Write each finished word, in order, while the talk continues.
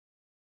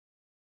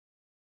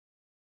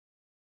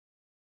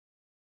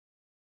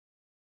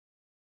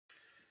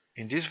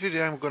In this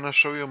video I'm gonna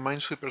show you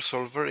Minesweeper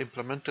solver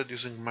implemented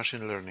using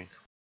machine learning.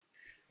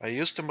 I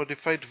used a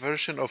modified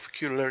version of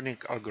Q-learning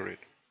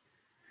algorithm.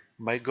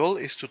 My goal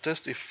is to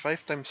test if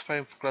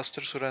 5x5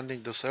 cluster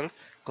surrounding the cell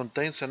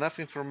contains enough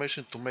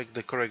information to make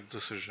the correct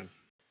decision.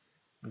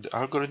 The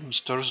algorithm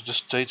stores the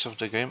states of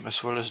the game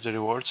as well as the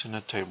rewards in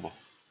a table.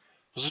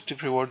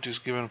 Positive reward is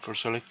given for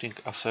selecting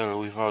a cell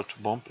without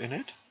bomb in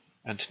it,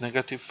 and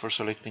negative for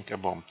selecting a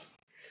bomb.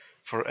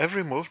 For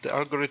every move, the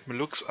algorithm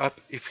looks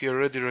up if he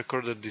already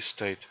recorded this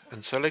state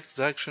and selects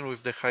the action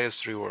with the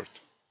highest reward.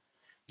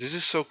 This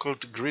is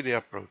so-called greedy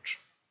approach.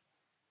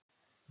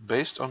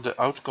 Based on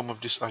the outcome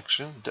of this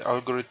action, the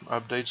algorithm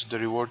updates the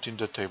reward in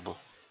the table.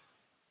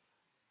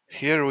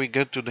 Here we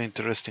get to the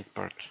interesting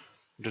part.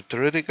 The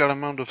theoretical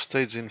amount of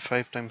states in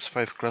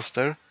 5x5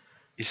 cluster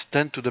is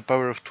 10 to the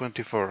power of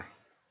 24,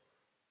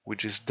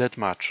 which is that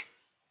much.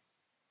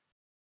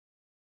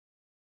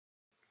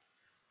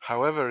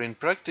 However, in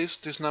practice,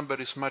 this number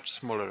is much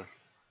smaller.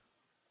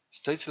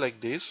 States like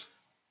this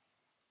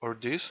or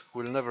this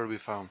will never be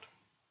found.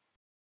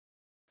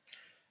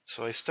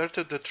 So I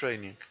started the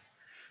training.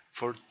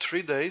 For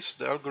 3 days,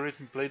 the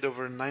algorithm played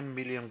over 9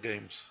 million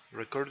games,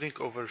 recording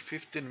over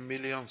 15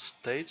 million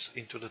states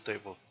into the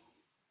table.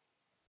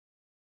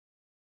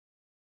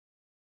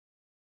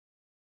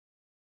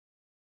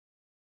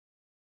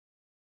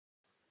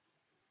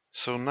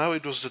 So now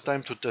it was the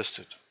time to test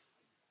it.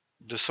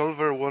 The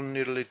solver won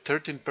nearly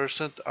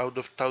 13% out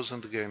of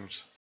 1000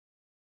 games.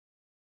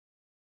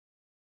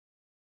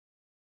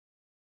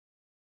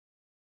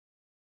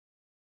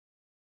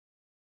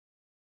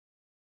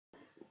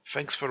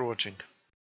 Thanks for watching.